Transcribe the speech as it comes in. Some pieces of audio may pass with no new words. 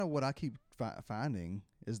What I keep finding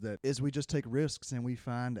is that we just take risks and we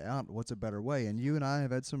find out what's a better way. And you and I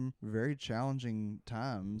have had some very challenging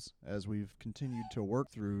times as we've continued to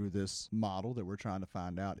work through this model that we're trying to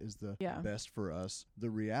find out is the best for us. The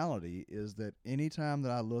reality is that anytime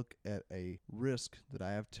that I look at a risk that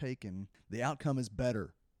I have taken, the outcome is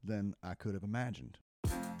better than I could have imagined.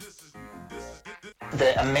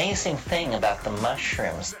 The amazing thing about the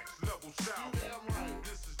mushrooms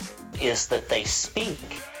is that they speak.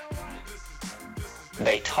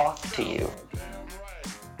 They talk to you.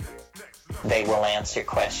 They will answer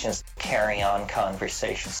questions, carry on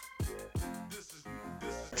conversations.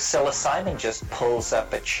 Psilocybin just pulls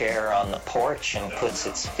up a chair on the porch and puts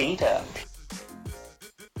its feet up.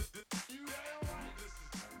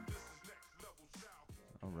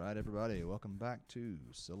 All right, everybody, welcome back to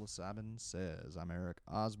Psilocybin Says. I'm Eric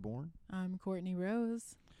Osborne. I'm Courtney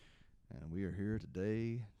Rose. And we are here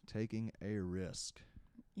today taking a risk.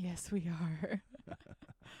 Yes, we are.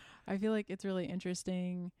 I feel like it's really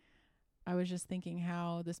interesting. I was just thinking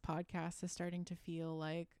how this podcast is starting to feel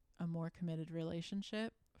like a more committed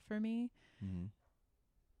relationship for me. Mm-hmm.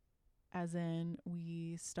 As in,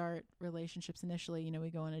 we start relationships initially, we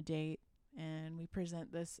go on a date and we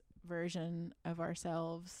present this version of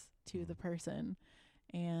ourselves to the person.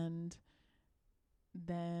 And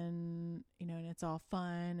then, and it's all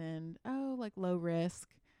fun and, like low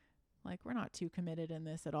risk. Like, we're not too committed in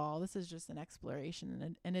this at all. This is just an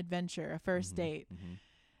exploration, an adventure, a first date. Mm-hmm.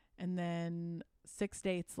 And then 6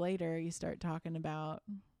 dates later, you start talking about,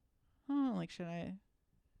 like, should I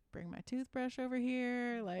bring my toothbrush over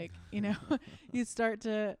here? Like, you start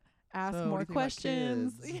to ask more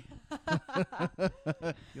questions. You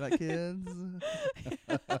like kids?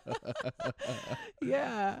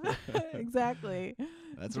 Yeah, exactly.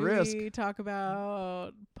 That's a risk. We talk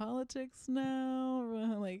about politics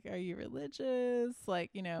now. Like, are you religious?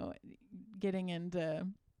 Like, getting into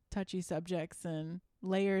touchy subjects and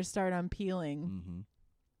layers start unpeeling. Mm-hmm.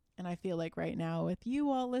 And I feel like right now with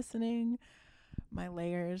you all listening, my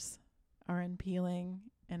layers are unpeeling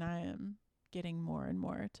and I am getting more and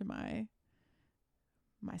more to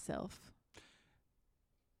myself.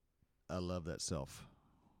 I love that self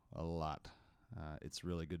a lot. It's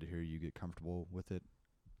really good to hear you get comfortable with it.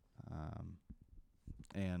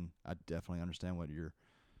 And I definitely understand what you're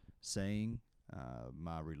saying.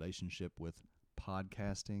 My relationship with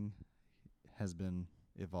podcasting has been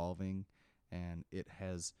evolving, and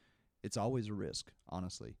it's always a risk,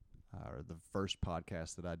 honestly. The first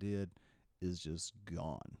podcast that I did is just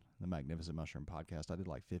gone. The Magnificent Mushroom Podcast. I did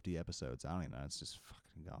like 50 episodes. I don't even know. It's just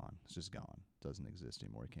fucking gone. It's just gone. It doesn't exist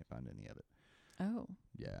anymore. You can't find any of it. Oh.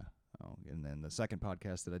 Yeah. Oh, and then the second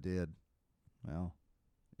podcast that I did, well,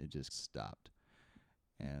 it just stopped.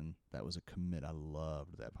 And that was a commit. I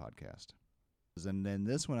loved that podcast. And then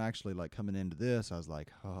this one, actually, like coming into this, I was like,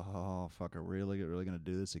 oh, fuck, are we really going to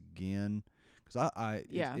do this again? Because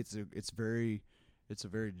it's a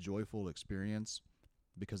very joyful experience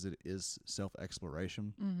because it is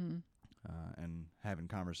self-exploration. Mm-hmm. And having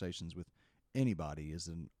conversations with anybody is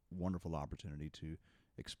a wonderful opportunity to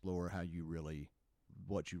explore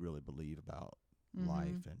what you really believe about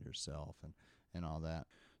life and yourself and all that.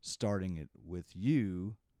 Starting it with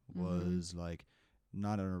you was like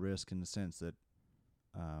not a risk in the sense that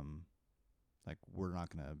like we're not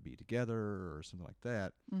going to be together or something like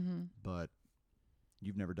that. Mm-hmm. But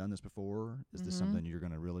you've never done this before. Is this something you're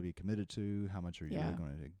going to really be committed to? How much are you really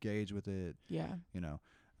going to engage with it? Yeah.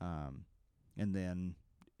 And then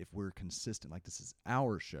if we're consistent, like this is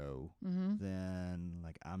our show, then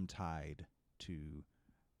like I'm tied to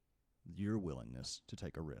your willingness to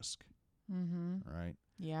take a risk. Mm-hmm. Right?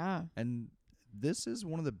 Yeah. And this is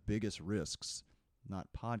one of the biggest risks, not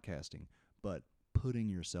podcasting, but putting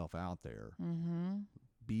yourself out there,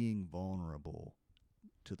 being vulnerable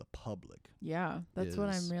to the public. Yeah, that's what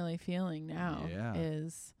I'm really feeling now. Yeah.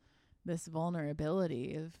 Is this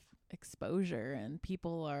vulnerability of exposure, and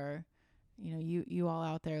people are, you all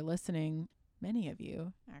out there listening, many of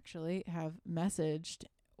you actually have messaged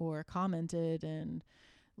or commented and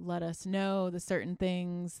let us know the certain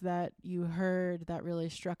things that you heard that really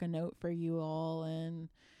struck a note for you all, and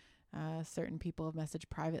certain people have messaged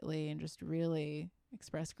privately and just really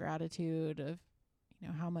expressed gratitude of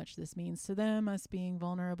how much this means to them, us being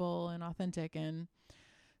vulnerable and authentic. And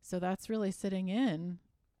so that's really sitting in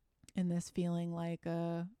this feeling like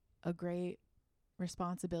a great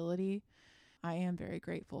responsibility. I am very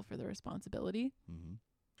grateful for the responsibility. Mm-hmm.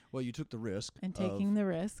 Well, you took the risk and taking the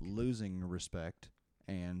risk, losing respect,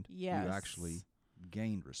 and you actually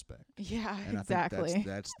gained respect. Yeah, and exactly. I think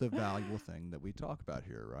that's the valuable thing that we talk about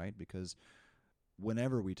here, right? Because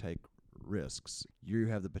whenever we take risks, you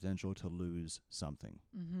have the potential to lose something.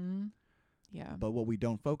 Mm-hmm. Yeah. But what we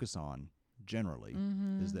don't focus on generally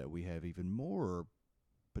Mm-hmm. is that we have even more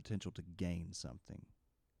potential to gain something.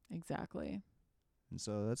 Exactly. And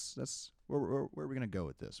so that's where we're going to go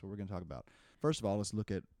with this. What we're going to talk about. First of all, let's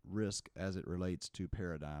look at risk as it relates to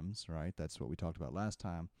paradigms, right? That's what we talked about last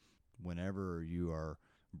time. Whenever you are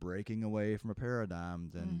breaking away from a paradigm,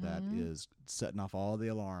 then that is setting off all the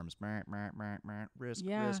alarms. Risk,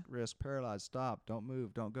 Yeah. risk, paralyzed, stop, don't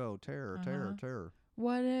move, don't go, terror, terror.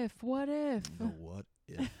 What if? The what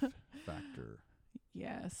if factor.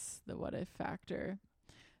 Yes, the what if factor.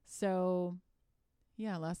 So,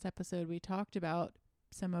 yeah, last episode we talked about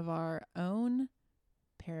some of our own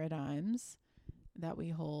paradigms that we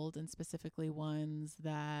hold, and specifically ones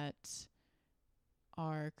that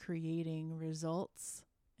are creating results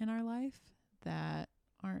in our life that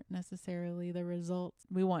aren't necessarily the results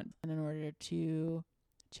we want. And in order to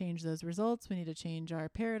change those results, we need to change our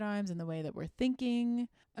paradigms and the way that we're thinking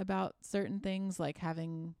about certain things, like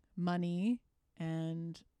having money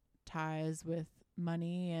and ties with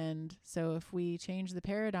money. And so if we change the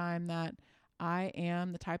paradigm that I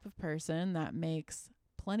am the type of person that makes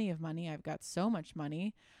plenty of money, I've got so much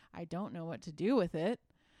money, I don't know what to do with it,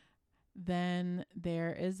 then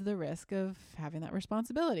there is the risk of having that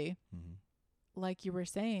responsibility. Mm-hmm. Like you were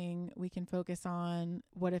saying, we can focus on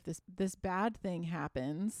what if this bad thing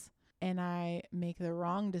happens and I make the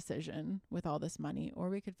wrong decision with all this money, or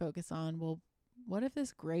we could focus on, well, what if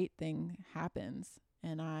this great thing happens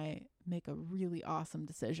and I make a really awesome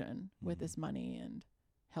decision with this money and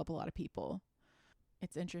help a lot of people.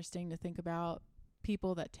 It's interesting to think about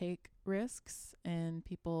people that take risks and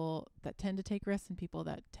people that tend to take risks and people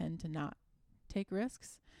that tend to not take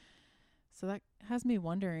risks. So that has me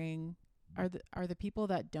wondering, are the people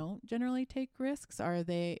that don't generally take risks,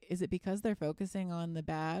 is it because they're focusing on the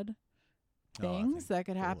bad things that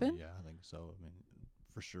could happen? Yeah, I think so. I mean,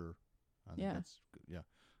 for sure. I think Yeah. that's good. Yeah.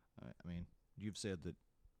 I mean, you've said that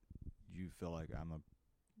you feel like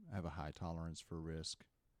I have a high tolerance for risk.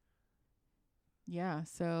 Yeah.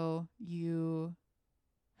 So you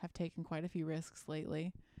have taken quite a few risks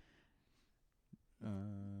lately.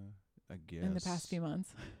 I guess. In the past few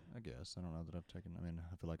months. I guess. I don't know that I've taken. I mean,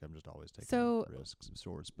 I feel like I'm just always taking So- risks of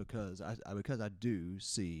sorts because I do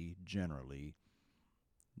see generally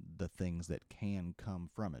the things that can come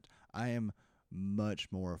from it. I am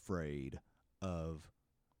much more afraid of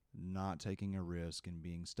not taking a risk and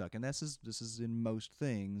being stuck. And this is in most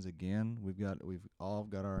things. Again, we've all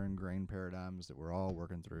got our ingrained paradigms that we're all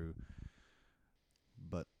working through.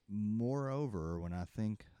 But moreover, when I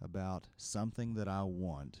think about something that I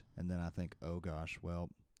want, and then I think, oh gosh, well,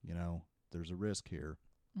 there's a risk here.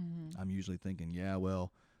 Mm-hmm. I'm usually thinking, yeah,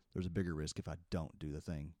 well, there's a bigger risk if I don't do the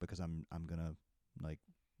thing because I'm gonna, like,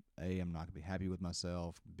 A, I'm not gonna be happy with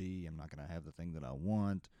myself. B, I'm not gonna have the thing that I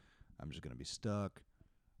want. I'm just gonna be stuck.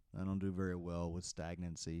 I don't do very well with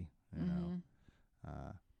stagnancy, you know.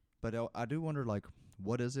 But I do wonder, like,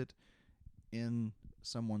 what is it in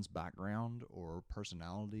someone's background or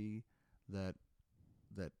personality that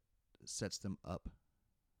sets them up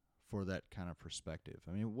for that kind of perspective?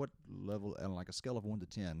 I mean, what level, on like a scale of 1 to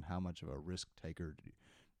 10, how much of a risk taker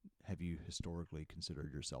have you historically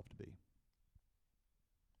considered yourself to be?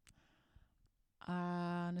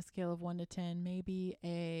 On a scale of 1 to 10, maybe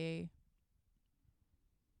a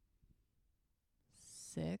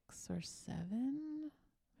 6 or 7.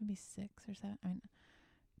 Maybe 6 or 7. I mean,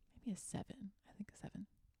 maybe a 7. I think a 7.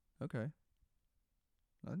 Okay.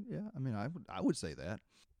 Yeah, I mean, I would say that.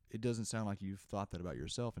 It doesn't sound like you've thought that about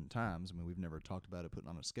yourself in times. I mean, we've never talked about it putting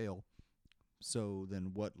on a scale. So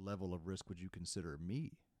then what level of risk would you consider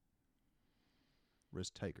me?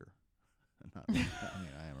 Risk taker. I mean,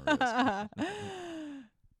 I am a risk.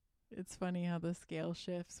 It's funny how the scale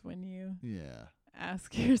shifts when you Yeah,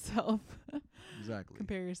 ask yourself, exactly.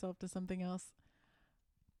 compare yourself to something else.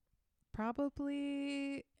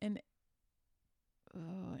 Probably an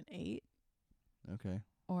 8 Okay.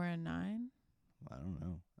 or a 9. I don't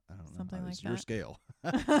know. Something like It's your that. scale.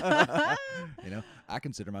 I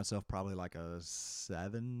consider myself probably like a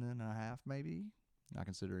 7.5, maybe. I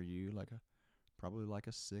consider you probably like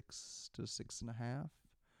a 6 to 6.5.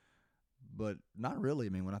 But not really. I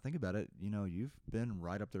mean, when I think about it, you've been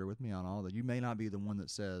right up there with me on all that. You may not be the one that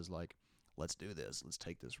says, like, let's do this, let's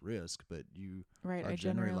take this risk, but you Right. are I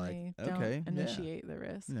generally don't okay, initiate the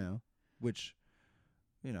risk. which,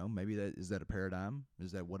 maybe is that a paradigm?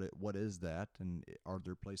 Is that what is that? And are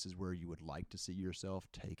there places where you would like to see yourself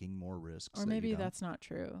taking more risks? Or maybe that's not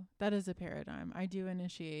true. That is a paradigm. I do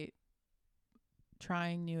initiate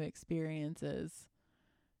trying new experiences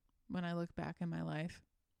when I look back in my life.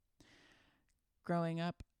 growing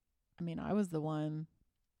up, I mean, I was the one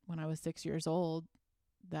when I was 6 years old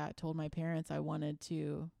that told my parents I wanted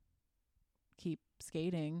to keep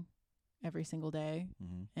skating every single day.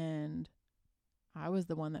 Mm-hmm. And I was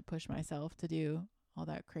the one that pushed myself to do all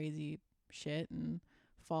that crazy shit and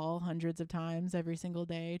fall hundreds of times every single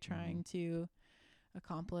day trying to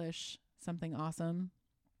accomplish something awesome.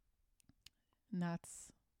 And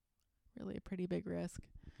that's really a pretty big risk.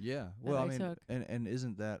 Yeah. Well, I mean, took. and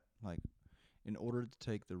isn't that like, in order to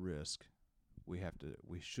take the risk, we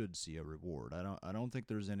should see a reward. I don't think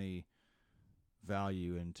there's any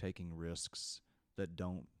value in taking risks that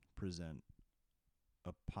don't present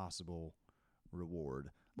a possible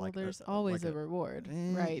reward. Well, Like there's always like a reward,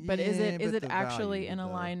 right? But is yeah, it but the actually value, in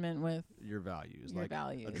alignment with your values? your Like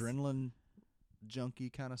values? adrenaline junkie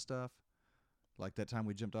kind of stuff. Like that time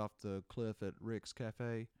we jumped off the cliff at Rick's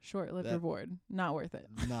Cafe. Short-lived that- reward, not worth it.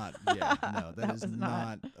 Not, yeah, no, That is was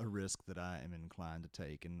not a risk that I am inclined to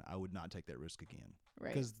take, and I would not take that risk again.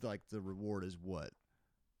 Right. Because like the reward is what?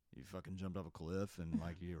 You fucking jumped off a cliff and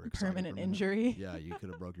like you were excited Permanent for a minute. injury. Yeah, you could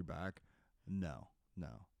have broke your back. No,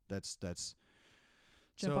 that's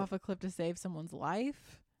Jump so, off a cliff to save someone's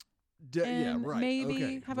life. yeah, And right. maybe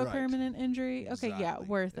okay, have a right. permanent injury. Okay, yeah, Exactly,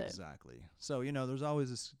 worth it. Exactly. So, there's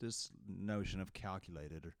always this notion of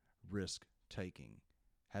calculated risk taking.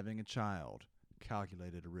 Having a child,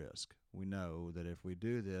 calculated risk. We know that if we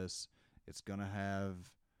do this, it's going to have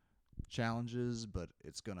challenges, but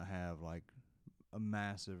it's going to have like a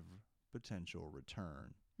massive potential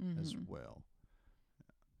return as well.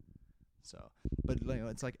 So, but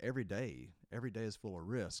it's like every day is full of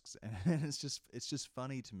risks, and it's just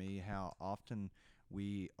funny to me how often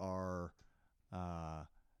we are,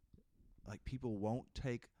 like people won't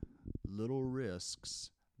take little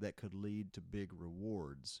risks that could lead to big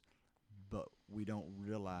rewards, but we don't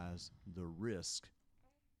realize the risk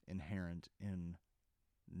inherent in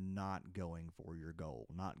not going for your goal,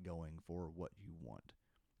 not going for what you want.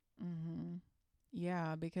 Mm-hmm.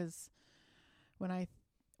 Yeah, because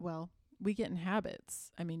we get in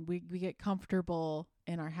habits. I mean, we get comfortable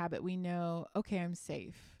in our habit. We know, okay, I'm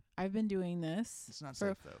safe. I've been doing this. It's not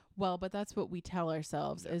safe though. Well, but that's what we tell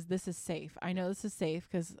ourselves Yeah. is this is safe. I know this is safe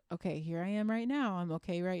because, okay, here I am right now. I'm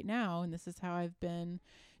okay right now. And this is how I've been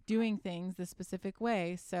doing things the specific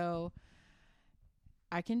way. So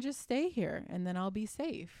I can just stay here and then I'll be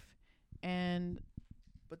safe. And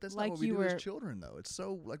But that's like not what we you do were- as children, though. It's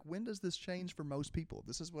so, like, when does this change for most people?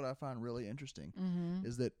 This is what I find really interesting, mm-hmm.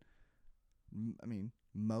 is that,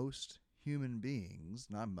 most human beings,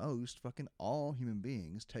 not most, fucking all human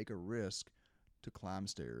beings take a risk to climb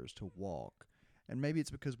stairs, to walk. And maybe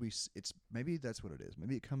it's because maybe that's what it is.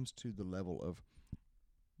 Maybe it comes to the level of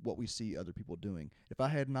what we see other people doing. If I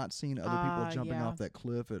had not seen other people jumping yeah. off that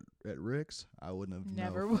cliff at Rick's, I wouldn't have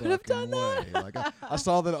Never no would have fucking done way. that. Like I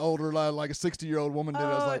saw that older, like a 60-year-old woman did it.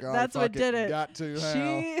 I was Oh, like, all right, that's what fuck did it. Got to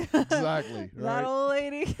She exactly. that Right. old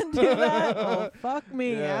lady can do that. Oh, fuck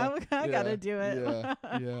me. Yeah, I gotta do it.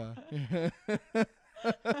 Yeah.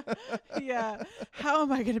 Yeah. How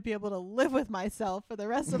am I going to be able to live with myself for the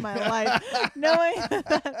rest of my life knowing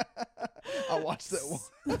that I watched that one.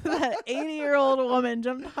 that 80-year-old woman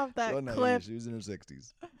jumped off that Well, no, cliff? she was in her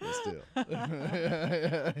 60s, but still.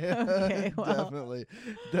 Okay, well.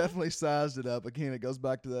 Definitely sized it up. Again, it goes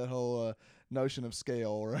back to that whole notion of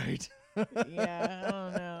scale, right? Yeah, I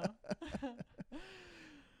don't know.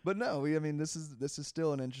 But no, this is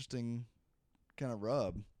still an interesting kind of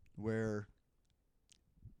rub where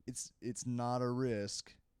it's not a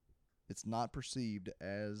risk. It's not perceived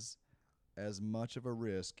as much of a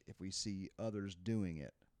risk if we see others doing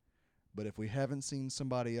it. But if we haven't seen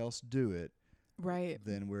somebody else do it, Right.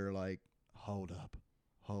 then we're like, hold up.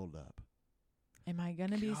 Am I going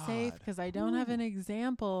to be safe? God. Because I don't have an Ooh.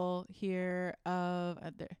 example here of...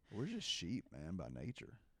 We're just sheep, man, by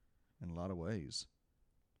nature in a lot of ways.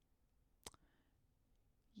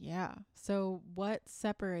 Yeah. So what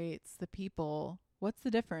separates the people? What's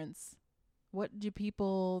the difference? What do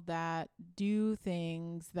people that do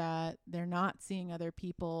things that they're not seeing other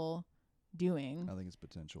people doing? I think it's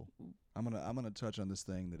potential. I'm gonna touch on this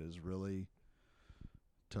thing that is really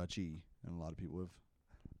touchy, and a lot of people have.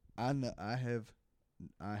 I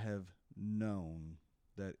have known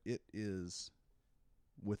that it is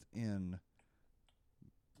within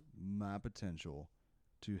my potential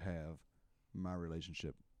to have my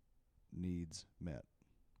relationship needs met,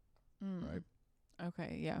 right?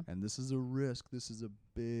 Okay, yeah. And this is a risk. This is a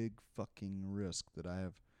big fucking risk that I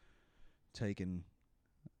have taken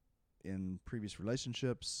in previous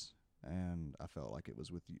relationships, and I felt like it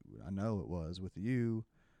was with you. I know it was with you.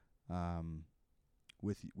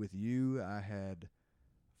 With you, I had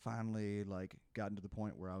finally like gotten to the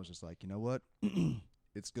point where I was just like, you know what?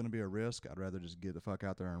 It's going to be a risk. I'd rather just get the fuck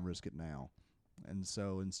out there and risk it now. And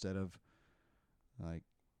so instead of like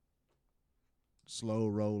slow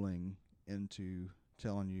rolling into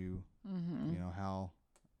telling you, Mm-hmm. you know, how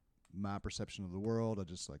my perception of the world, I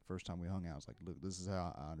just like first time we hung out, I was like, look, this is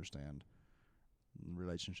how I understand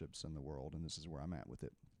relationships in the world, and this is where I'm at with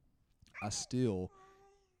it. I still,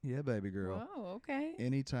 yeah, baby girl. Oh, okay.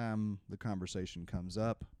 Anytime the conversation comes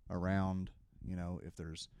up around, you know, if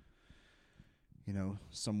there's, you know,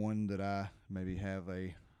 someone that I maybe have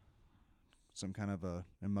some kind of a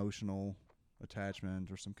emotional attachment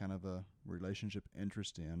or some kind of a relationship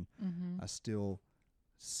interest in, Mm-hmm. I still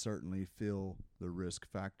certainly feel the risk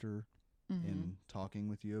factor Mm-hmm. in talking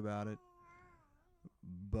with you about it.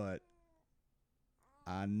 But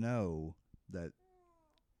I know that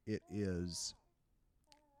it is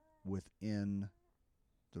within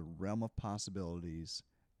the realm of possibilities,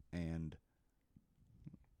 and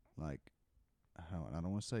like I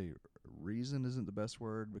don't want to say reason isn't the best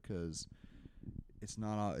word, because it's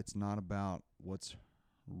not about what's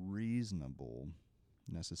reasonable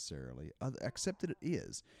necessarily, except that it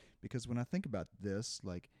is, because when I think about this,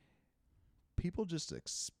 like people just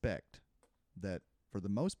expect that, for the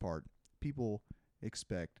most part, people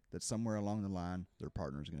expect that somewhere along the line their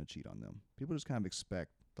partner is going to cheat on them. People just kind of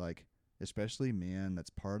expect, like, especially men,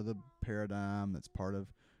 that's part of the paradigm, that's part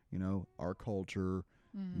of, you know, our culture.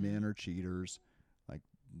 Mm-hmm. Men are cheaters. Like,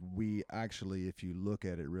 we actually, if you look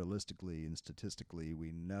at it realistically and statistically,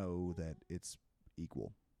 we know that it's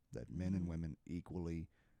equal, that men and women equally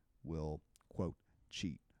will, quote,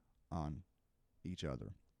 cheat on each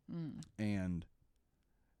other. Mm. And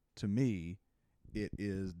to me,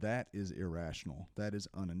 that is irrational. That is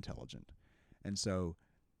unintelligent. And so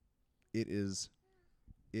it is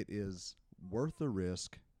worth the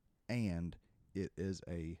risk, and it is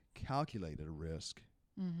a calculated risk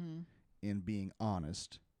Mm-hmm. in being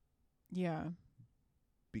honest, Yeah.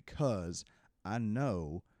 because I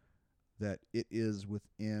know that it is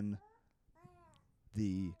within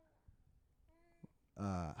the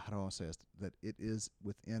how do I say this? That it is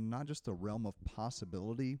within not just the realm of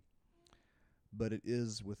possibility, but it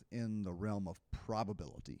is within the realm of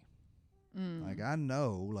probability. Mm. Like, I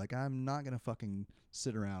know, like, I'm not going to fucking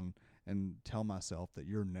sit around and tell myself that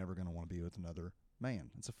you're never going to want to be with another man.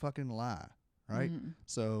 It's a fucking lie, right? Mm.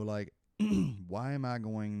 So, like, why am I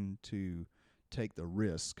going to take the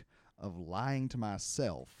risk of lying to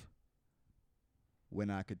myself when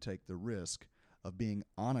I could take the risk of being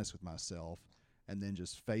honest with myself and then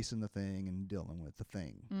just facing the thing and dealing with the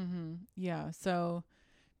thing? Mm-hmm. Yeah. So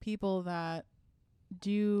people that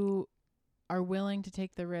are willing to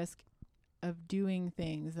take the risk of doing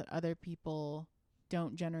things that other people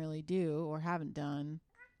don't generally do or haven't done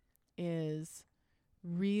is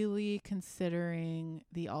really considering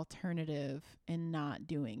the alternative and not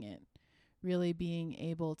doing it. Really being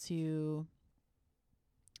able to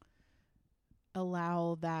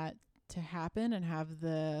allow that to happen and have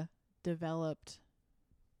the developed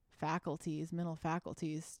mental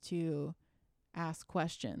faculties to ask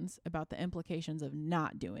questions about the implications of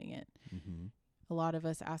not doing it. Mm-hmm. A lot of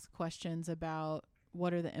us ask questions about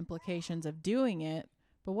what are the implications of doing it,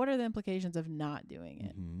 but what are the implications of not doing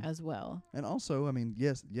it as well? And also, I mean,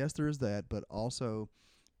 yes, there is that, but also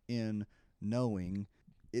in knowing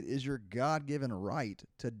it is your God-given right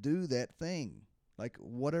to do that thing. Like,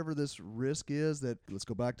 whatever this risk is, that, let's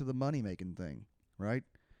go back to the money-making thing, right?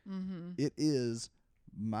 Mm-hmm. It is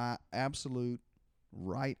my absolute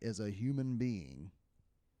right as a human being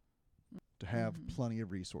to have plenty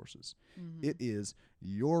of resources. Mm-hmm. It is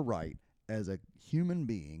your right as a human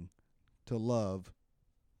being to love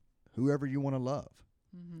whoever you want to love.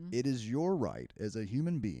 Mm-hmm. It is your right as a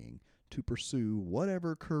human being to pursue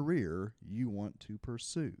whatever career you want to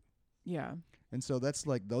pursue. Yeah. And so that's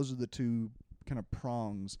like, those are the two kind of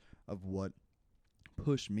prongs of what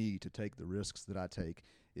push me to take the risks that I take,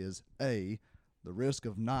 is A, the risk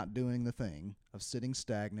of not doing the thing, of sitting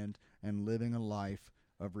stagnant and living a life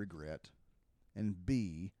of regret, and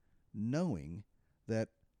B, knowing that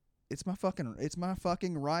it's my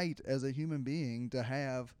fucking right as a human being to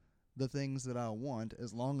have the things that I want,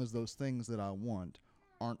 as long as those things that I want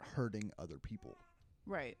aren't hurting other people.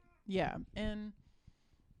 Right. Yeah. And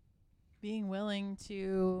being willing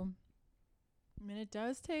to, I mean, it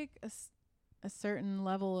does take a certain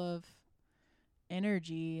level of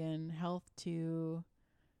energy and health to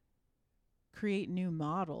create new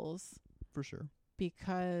models, For sure.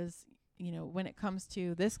 because, you know, when it comes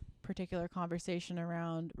to this particular conversation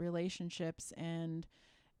around relationships and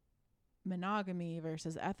monogamy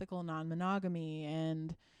versus ethical non-monogamy,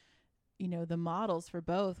 and, the models for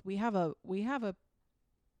both. We have a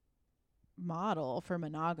model for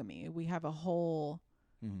monogamy. We have a whole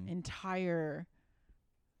entire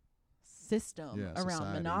system around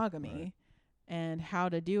society, monogamy, right. and how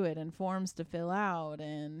to do it, and forms to fill out,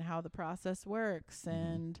 and how the process works,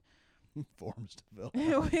 and forms to fill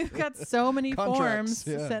out. we've got so many Contracts.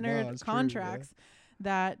 forms centered It's true, contracts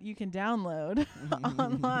that you can download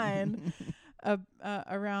online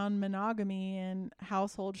around monogamy and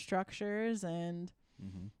household structures and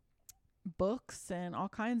books and all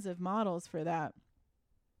kinds of models for that.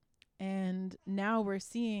 And now we're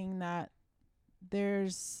seeing that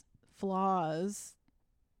there's flaws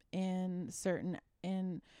in certain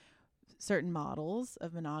models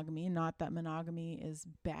of monogamy. Not that monogamy is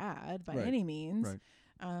bad by any means,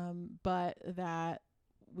 but that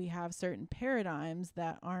we have certain paradigms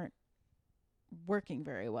that aren't working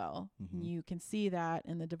very well. You can see that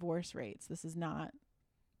in the divorce rates. This is not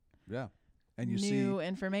and you new see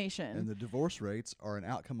information. And the divorce rates are an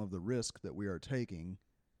outcome of the risk that we are taking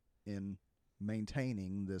in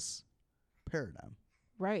maintaining this paradigm.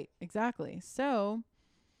 Right, exactly. So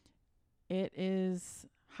it is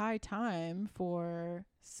high time for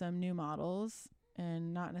some new models,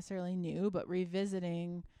 and not necessarily new, but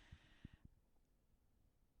revisiting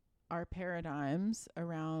our paradigms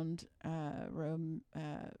around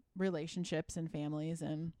relationships and families,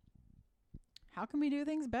 and how can we do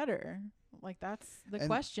things better? Like, that's the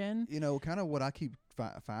question. Kind of what I keep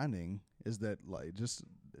finding is that, like, just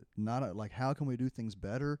not like how can we do things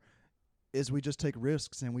better is we just take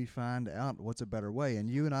risks and we find out what's a better way. And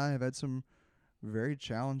you and I have had some very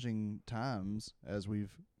challenging times as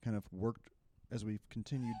we've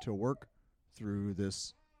continued to work through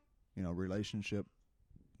this, relationship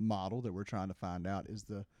model that we're trying to find out is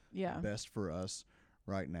the best for us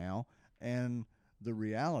right now. And the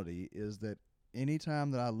reality is that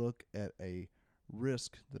anytime that I look at a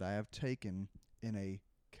risk that I have taken in a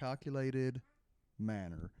calculated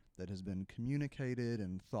manner that has been communicated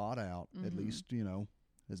and thought out, at least,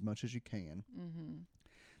 as much as you can,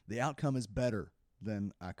 the outcome is better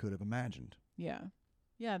than I could have imagined. Yeah.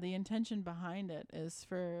 Yeah, the intention behind it is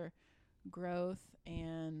for growth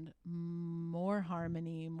and more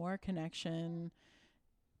harmony, more connection,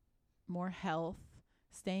 more health,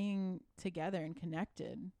 staying together and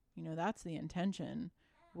connected. That's the intention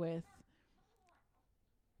with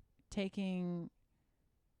taking,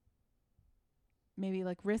 maybe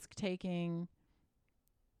like risk taking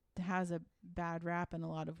has a bad rap in a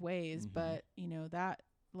lot of ways, but that,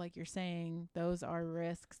 like you're saying, those are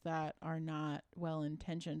risks that are not well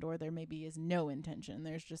intentioned, or there maybe is no intention.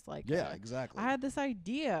 There's just like, exactly. I had this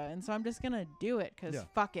idea, and so I'm just gonna do it because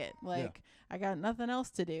fuck it, like I got nothing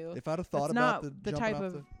else to do. If I'd have thought That's about not the type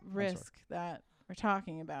of risk that we're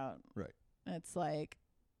talking about. Right. It's like,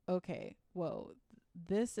 okay, whoa,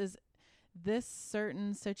 this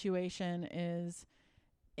certain situation is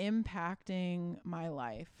impacting my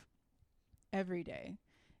life every day,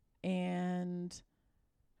 and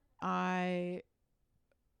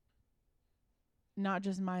not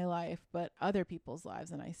just my life, but other people's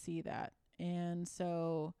lives, and I see that. And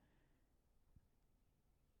so,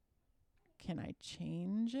 can I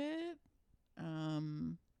change it?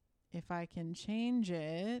 If I can change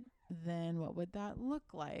it, then what would that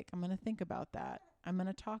look like? I'm going to think about that. I'm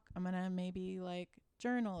going to maybe like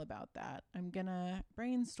journal about that. I'm going to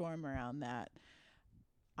brainstorm around that.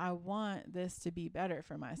 I want this to be better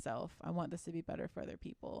for myself. I want this to be better for other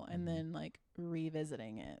people. And then like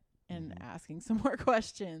revisiting it and asking some more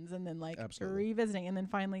questions, and then like revisiting, and then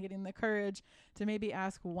finally getting the courage to maybe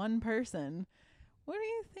ask one person, what do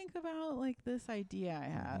you think about like this idea I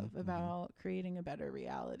have about creating a better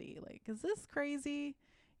reality? Like, is this crazy?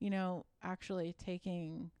 Actually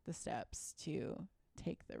taking the steps to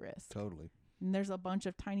take the risk. Totally. And there's a bunch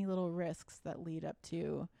of tiny little risks that lead up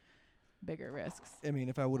to bigger risks. I mean,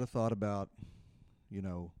 if I would have thought about,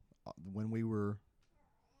 when we were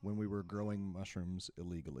growing mushrooms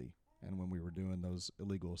illegally and when we were doing those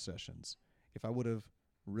illegal sessions, if I would have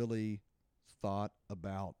really thought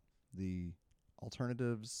about the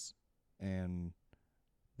alternatives and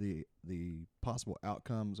the possible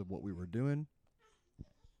outcomes of what we were doing,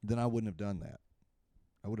 then I wouldn't have done that.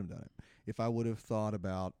 I wouldn't have done it. If I would have thought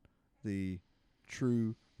about the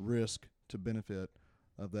true risk to benefit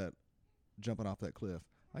of that jumping off that cliff,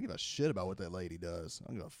 I give a shit about what that lady does. I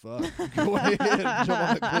don't give a fuck. Go ahead and jump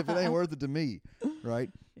off that cliff. It ain't worth it to me, right?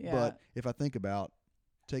 Yeah. But if I think about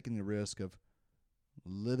taking the risk of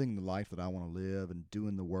living the life that I want to live and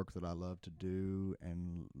doing the work that I love to do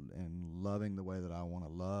and loving the way that I want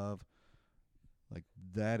to love, like,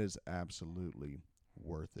 that is absolutely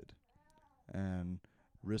worth it. And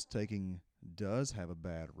risk taking does have a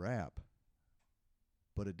bad rap,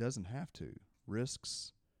 but it doesn't have to.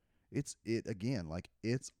 Risks, it's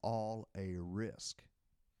all a risk.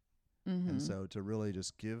 And so to really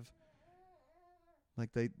just give, like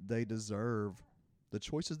they deserve, the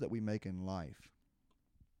choices that we make in life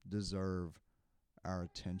deserve our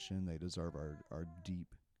attention. They deserve our deep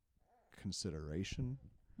consideration,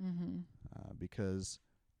 because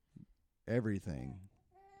everything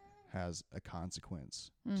has a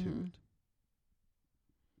consequence to it.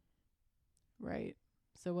 Right.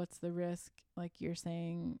 So what's the risk? Like you're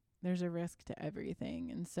saying, there's a risk to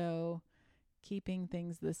everything. And so keeping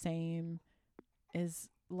things the same is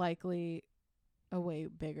likely a way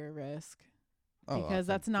bigger risk, because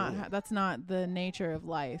that's not the nature of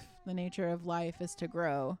life. The nature of life is to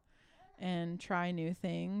grow and try new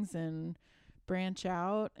things and branch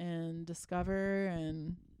out and discover,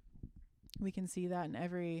 and we can see that in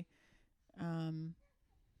every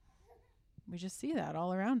we just see that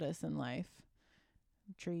all around us in life.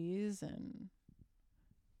 Trees and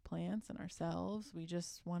plants and ourselves. We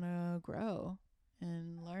just want to grow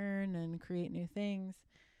and learn and create new things.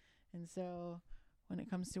 And so when it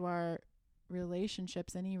comes to our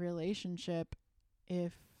relationships, any relationship,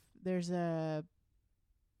 if there's a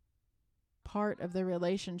part of the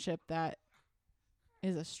relationship that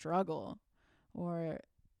is a struggle or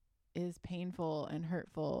is painful and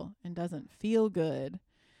hurtful and doesn't feel good,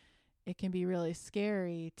 it can be really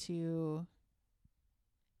scary to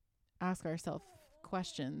ask ourselves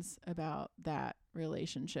questions about that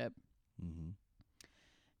relationship.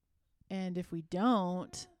 And if we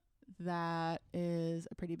don't, that is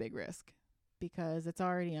a pretty big risk, because it's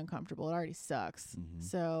already uncomfortable. It already sucks.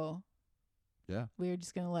 So yeah, we're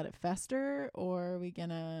just going to let it fester, or are we going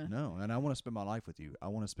to... No, and I want to spend my life with you. I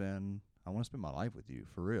want to spend my life with you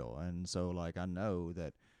for real. And so like I know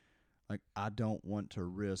that like I don't want to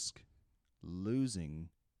risk losing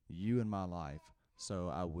you in my life.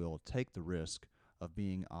 So I will take the risk of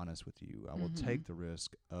being honest with you. I will take the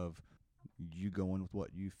risk of you going with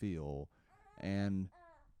what you feel, and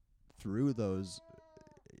through those,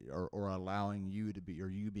 or allowing you to be, or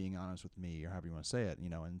you being honest with me, or however you want to say it,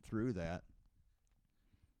 and through that,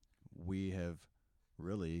 we have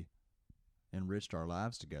really enriched our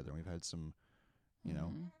lives together. We've had some,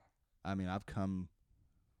 I mean, I've come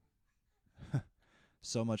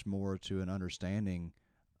so much more to an understanding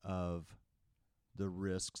of the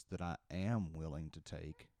risks that I am willing to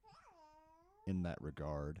take in that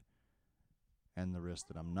regard, and the risks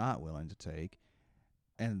that I'm not willing to take.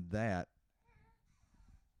 And that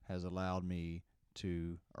has allowed me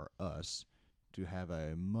to, or us, to have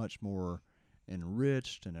a much more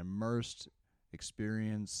enriched and immersed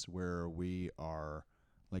experience where we are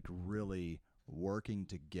like really working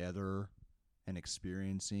together and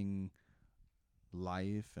experiencing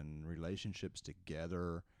life and relationships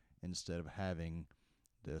together, instead of having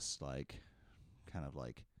this like kind of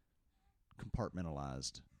like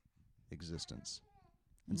compartmentalized existence.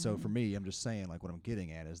 And so for me, I'm just saying, like, what I'm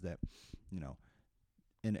getting at is that,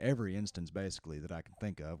 in every instance basically that I can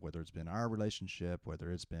think of, whether it's been our relationship,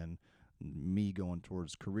 whether it's been me going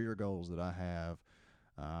towards career goals that I have,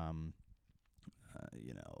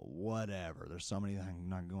 whatever, there's so many things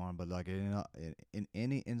not going on, but like in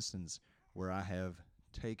any instance where I have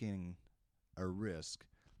taken a risk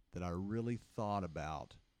that I really thought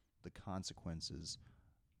about the consequences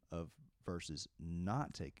of versus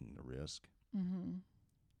not taking the risk,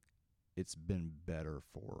 it's been better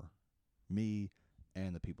for me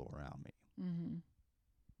and the people around me.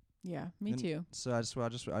 Yeah, me too. So I just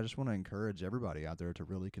want to encourage everybody out there to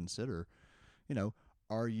really consider,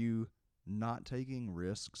 are you not taking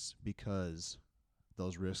risks because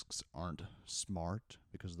those risks aren't smart,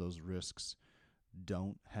 because those risks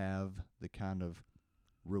don't have the kind of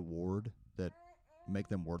reward that make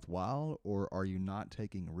them worthwhile, or are you not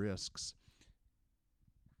taking risks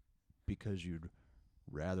because you'd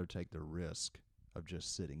rather take the risk of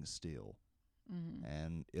just sitting still?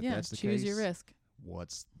 And if that's the choose case, your risk.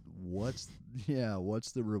 What's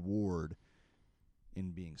the reward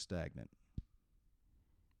in being stagnant?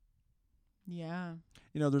 Yeah.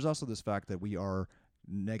 There's also this fact that we are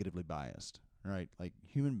negatively biased, right? Like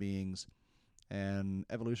human beings, and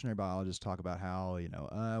evolutionary biologists talk about how,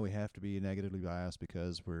 we have to be negatively biased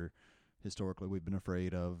because we've been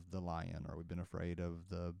afraid of the lion, or we've been afraid of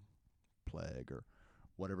the plague, or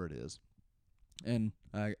whatever it is. And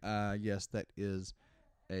yes, that is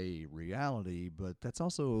a reality, but that's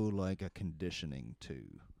also like a conditioning too,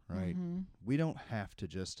 right? We don't have to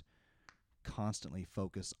just constantly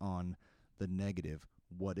focus on the negative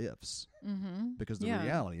what ifs, because the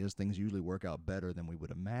reality is things usually work out better than we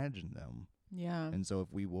would imagine them. Yeah. And so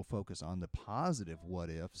if we will focus on the positive what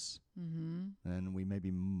ifs, then we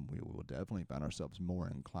will definitely find ourselves more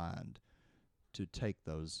inclined to take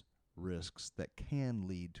those risks that can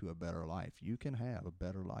lead to a better life. You can have a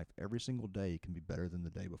better life. Every single day can be better than the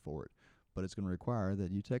day before it, but it's going to require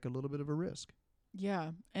that you take a little bit of a risk.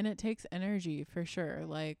 Yeah. And it takes energy for sure.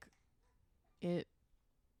 Like it,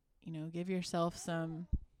 give yourself some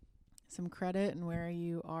credit in where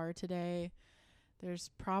you are today.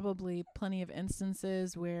 There's probably plenty of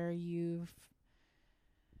instances where you've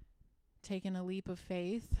taken a leap of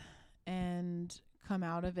faith and come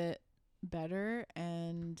out of it better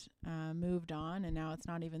and moved on, and now it's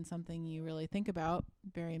not even something you really think about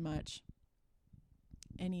very much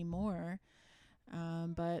anymore.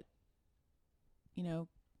 But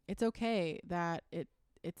it's okay that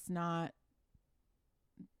it's not,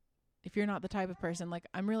 if you're not the type of person, like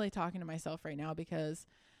I'm really talking to myself right now because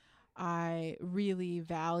I really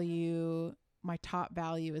value, my top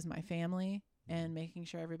value is my family and making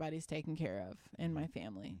sure everybody's taken care of in my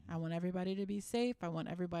family. I want everybody to be safe. I want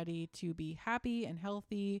everybody to be happy and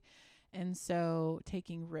healthy. And so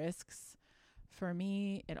taking risks, for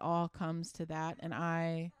me, it all comes to that.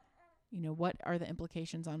 And what are the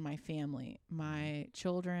implications on my family, my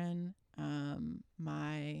children,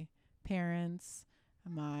 my parents,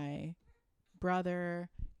 my brother,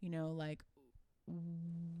 like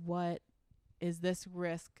what is this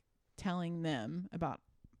risk telling them about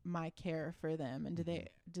my care for them, and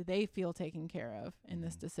do they feel taken care of in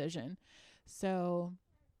this decision? So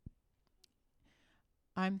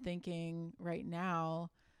I'm thinking right now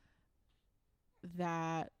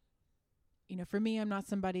that for me, I'm not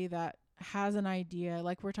somebody that has an idea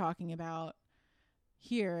like we're talking about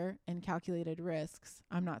here in calculated risks.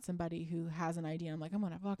 I'm not somebody who has an idea. I'm like, I'm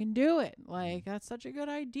going to fucking do it. Like, that's such a good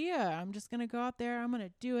idea. I'm just going to go out there. I'm going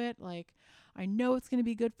to do it. Like, I know it's going to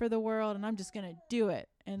be good for the world and I'm just going to do it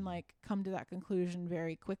and like come to that conclusion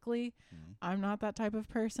very quickly. I'm not that type of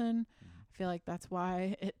person. I feel like that's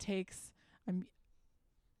why it takes,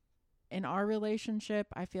 in our relationship,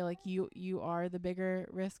 I feel like you are the bigger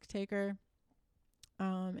risk taker.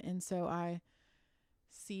 And so I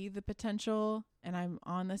see the potential and I'm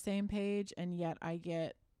on the same page, and yet I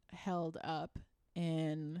get held up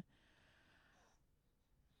in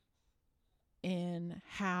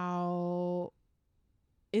how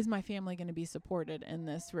is my family going to be supported in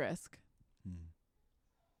this risk.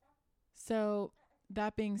 So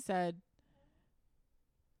that being said,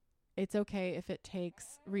 it's okay if it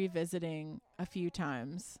takes revisiting a few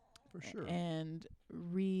times For sure. and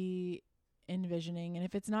envisioning, and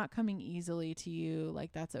if it's not coming easily to you,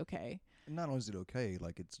 like that's okay. And not only is it okay,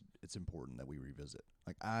 like it's important that we revisit.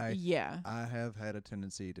 Like I have had a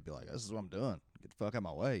tendency to be like, this is what I'm doing, get the fuck out of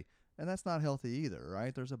my way, and that's not healthy either,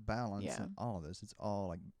 right? There's a balance in all of this. It's all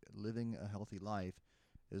like living a healthy life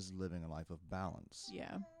is living a life of balance.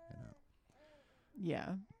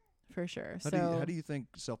 Yeah, for sure. How do you think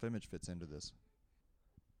self-image fits into this?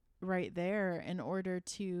 Right there, in order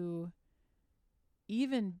to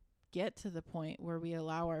even get to the point where we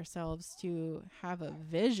allow ourselves to have a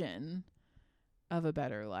vision of a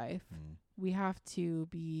better life, we have to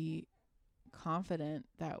be confident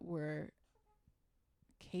that we're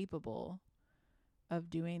capable of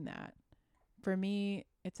doing that. For me,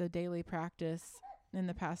 it's a daily practice in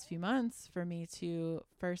the past few months for me to,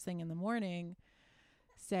 first thing in the morning,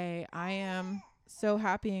 say, I am so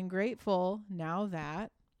happy and grateful now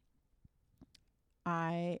that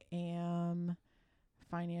I am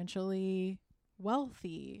financially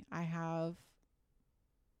wealthy. I have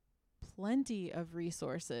plenty of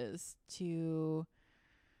resources to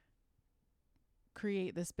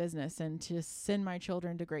create this business and to send my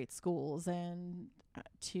children to great schools and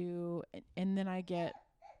then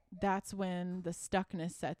that's when the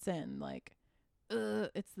stuckness sets in. Like,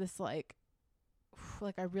 it's this like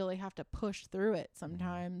I really have to push through it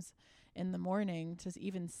sometimes in the morning to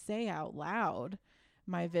even say out loud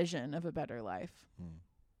my vision of a better life.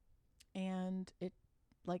 And it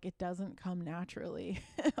doesn't come naturally.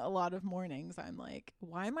 A lot of mornings I'm like,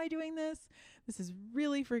 why am I doing this? This is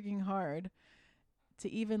really freaking hard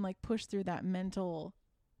to even like push through that mental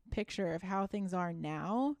picture of how things are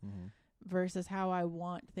now versus how I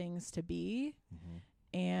want things to be.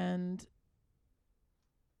 And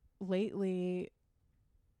lately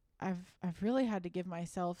I've really had to give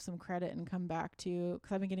myself some credit and come back to,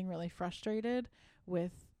 because I've been getting really frustrated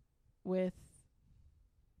with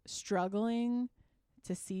struggling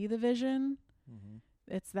to see the vision.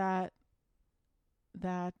 It's that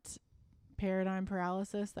paradigm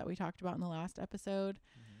paralysis that we talked about in the last episode,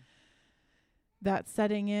 that's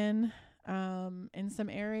setting in some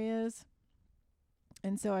areas.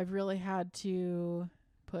 And so I've really had to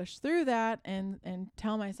push through that and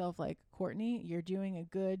tell myself, like, Courtney, you're doing a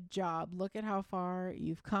good job. Look at how far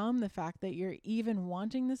you've come. The fact that you're even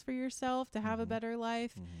wanting this for yourself, to have a better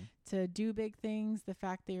life, to do big things, the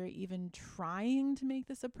fact that you're even trying to make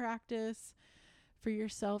this a practice for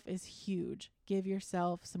yourself is huge. Give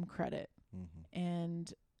yourself some credit.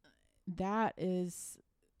 And that is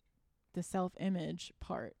the self-image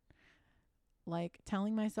part. Like,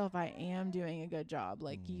 telling myself I am doing a good job.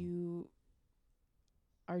 Like, you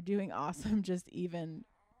are doing awesome, just even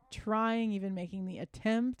trying, even making the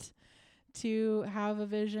attempt to have a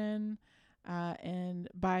vision. And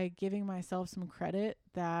by giving myself some credit,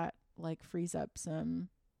 that like frees up some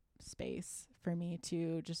space for me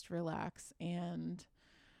to just relax, and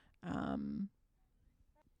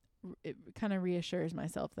it kind of reassures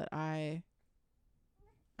myself that I'm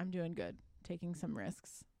doing good, taking some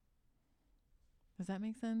risks. Does that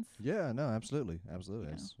make sense? Yeah, no, absolutely.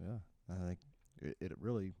 Absolutely. Yeah. I think it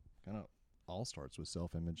really kind of all starts with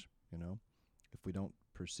self-image, you know. If we don't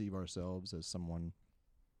perceive ourselves as someone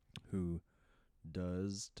who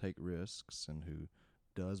does take risks and who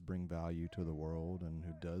does bring value to the world and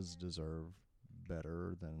who does deserve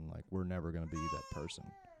better, then like we're never going to be that person,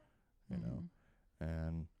 you know.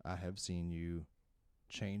 And I have seen you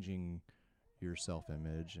changing your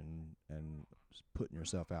self-image and putting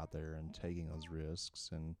yourself out there and taking those risks.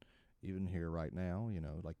 And even here right now, you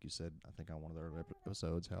know, like you said, I think on one of the earlier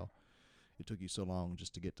episodes, how it took you so long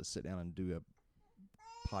just to get to sit down and do a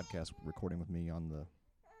podcast recording with me on the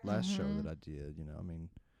last show that I did, you know. I mean,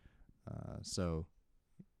 so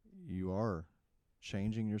you are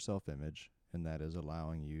changing your self-image, and that is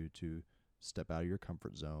allowing you to step out of your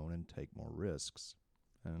comfort zone and take more risks.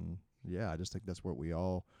 And yeah, I just think that's what it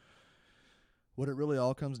really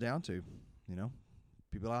all comes down to, you know.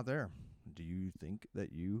 People out there, do you think that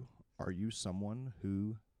are you someone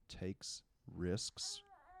who takes risks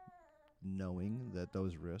knowing that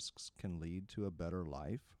those risks can lead to a better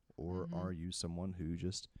life, or are you someone who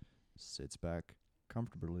just sits back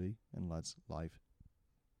comfortably and lets life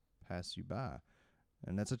pass you by?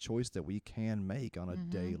 And that's a choice that we can make on a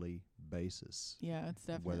daily basis. Yeah, it's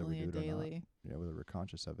whether we definitely do a it or not. daily. Yeah, whether we're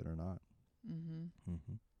conscious of it or not.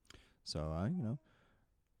 So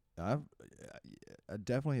I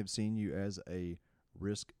definitely have seen you as a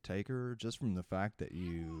risk taker, just from the fact that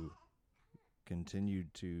you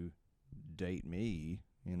continued to date me,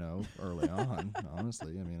 you know, early on.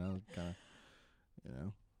 Honestly, I mean, I was kind of, you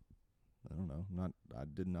know, I don't know, I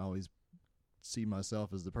didn't always see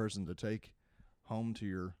myself as the person to take home to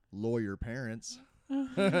your lawyer parents. You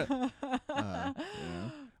know,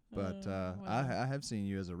 but I have seen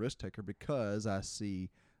you as a risk taker, because I see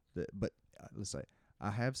that. But let's say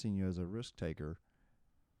I have seen you as a risk taker,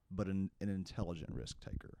 but an intelligent risk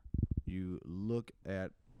taker. You look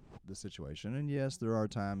at the situation, and yes, there are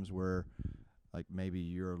times where, like, maybe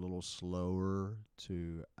you're a little slower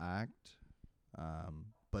to act,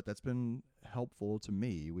 but that's been helpful to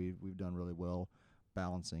me. We've done really well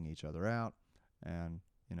balancing each other out, and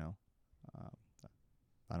you know,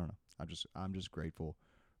 I don't know. I'm just grateful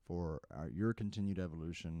for your continued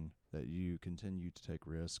evolution, that you continue to take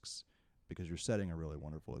risks, because you're setting a really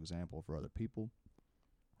wonderful example for other people.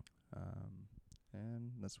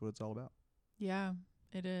 And that's what it's all about. Yeah,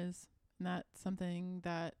 it is. And that's something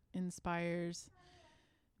that inspires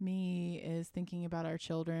me, is thinking about our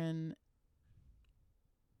children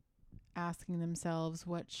asking themselves,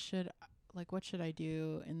 what should I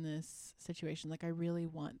do in this situation? Like, I really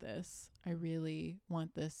want this. I really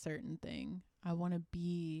want this certain thing. I want to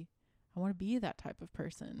be that type of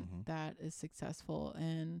person that is successful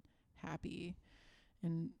and happy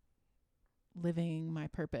and living my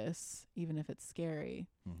purpose, even if it's scary.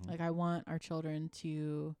 Like, I want our children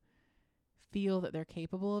to feel that they're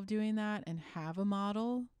capable of doing that and have a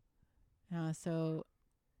model. So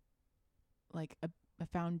like a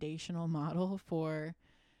foundational model for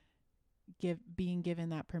being given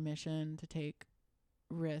that permission to take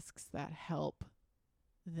risks that help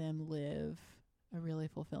them live a really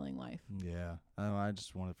fulfilling life. Yeah. I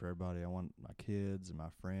just want it for everybody. I want my kids and my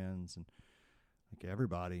friends and like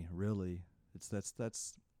everybody, really. That's I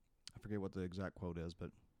forget what the exact quote is,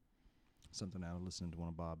 but something I was listening to one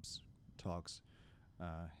of Bob's talks.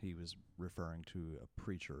 He was referring to a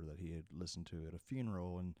preacher that he had listened to at a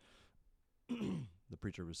funeral, and the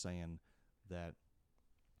preacher was saying that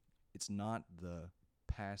it's not the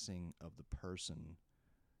passing of the person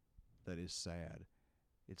that is sad.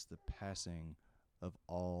 It's the passing of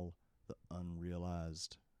all the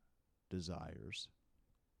unrealized desires.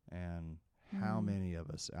 And how many of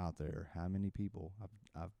us out there, how many people,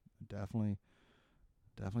 I've definitely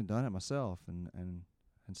done it myself, and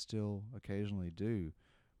and still occasionally do.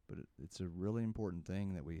 But it's a really important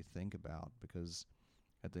thing that we think about, because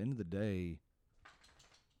at the end of the day,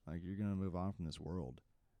 like, you're going to move on from this world.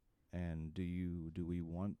 And do we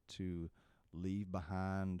want to leave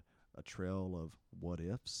behind a trail of what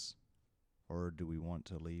ifs, or do we want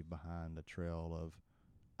to leave behind a trail of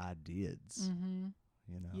I dids? Mm-hmm.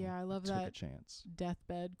 You know, Yeah, I love took that a chance.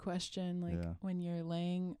 deathbed question. Like, Yeah. when you're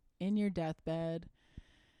laying in your deathbed,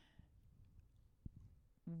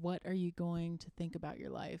 what are you going to think about your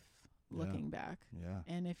life looking back? Yeah.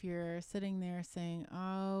 And if you're sitting there saying,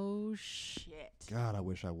 oh, shit, God, I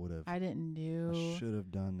wish I would have. I didn't do. I should have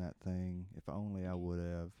done that thing. If only I would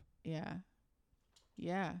have. Yeah.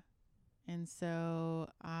 Yeah. And so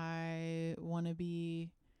I want to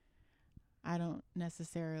be, I don't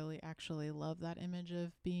necessarily actually love that image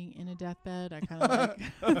of being in a deathbed. I kind of like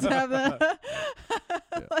to have the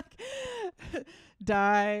like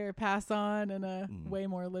die or pass on in a way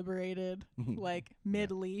more liberated, like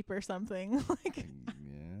mid-leap or something. Like,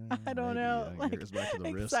 yeah, I don't maybe. know, It like, goes back to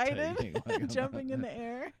the risk excited, taking, like, jumping in the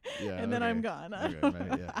air, yeah, and then I'm gone. I Okay, don't maybe,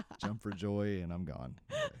 know. yeah. Jump for joy and I'm gone.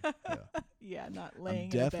 Okay, yeah. Yeah, not laying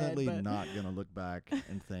I'm in definitely bed, not going to look back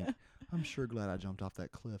and think, I'm sure glad I jumped off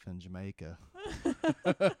that cliff in Jamaica.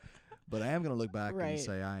 But I am going to look back and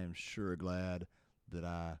say I am sure glad that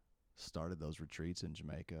I started those retreats in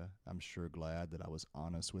Jamaica. I'm sure glad that I was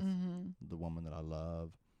honest with the woman that I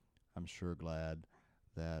love. I'm sure glad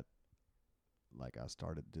that, like, I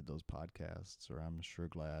did those podcasts, or I'm sure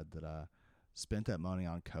glad that I spent that money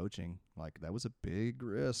on coaching. Like, that was a big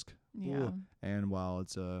risk. Yeah. Ooh. And while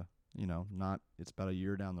it's it's about a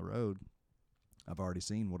year down the road, I've already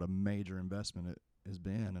seen what a major investment it has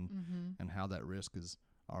been, and how that risk is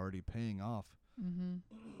already paying off.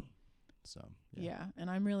 So yeah, and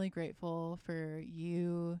I'm really grateful for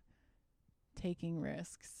you taking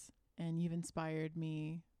risks, and you've inspired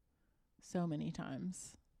me so many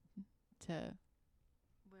times to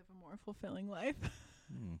live a more fulfilling life.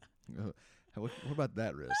 What about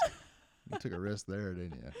that risk? You took a risk there,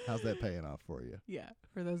 didn't you? How's that paying off for you? Yeah,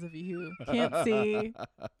 for those of you who can't see,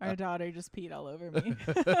 our daughter just peed all over me.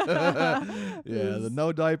 Yeah, the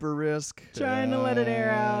no diaper risk. Trying to let it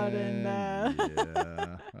air out, and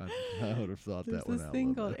yeah, I would have thought there's that one this out.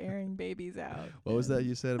 thing called airing babies out. What was that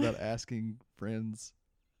you said about asking friends?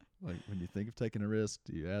 Like, when you think of taking a risk,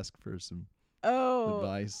 do you ask for some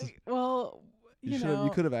advice? Well,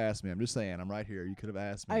 you could have asked me. I'm just saying, I'm right here. You could have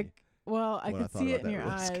asked me. I could see it in your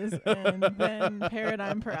eyes, and then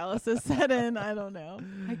paradigm paralysis set in. I don't know.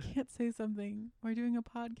 I can't say something. We're doing a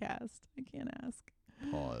podcast. I can't ask.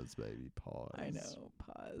 Pause, baby. Pause. I know.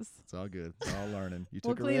 Pause. It's all good. It's all learning. You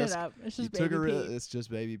We'll took clean a risk. it up. It's You just took baby a pee. It's just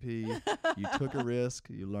baby pee. You took a risk.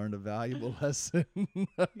 You learned a valuable lesson.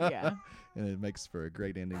 Yeah. And it makes for a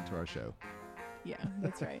great ending to our show. Yeah,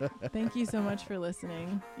 that's right. Thank you so much for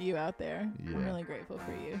listening, you out there. Yeah. I'm really grateful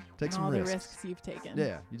for you. Take and some all risks. the risks you've taken.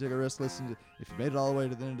 Yeah, you took a risk listening to. If you made it all the way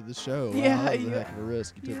to the end of the show, Yeah, wow, that was you a heck of a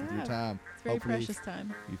risk you took with your time. It's very Hopefully precious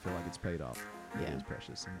time. you feel like it's paid off. It Yeah. is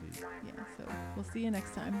precious indeed. Yeah, so we'll see you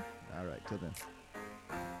next time. All right, till then.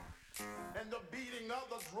 And the beating of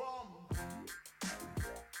the drum.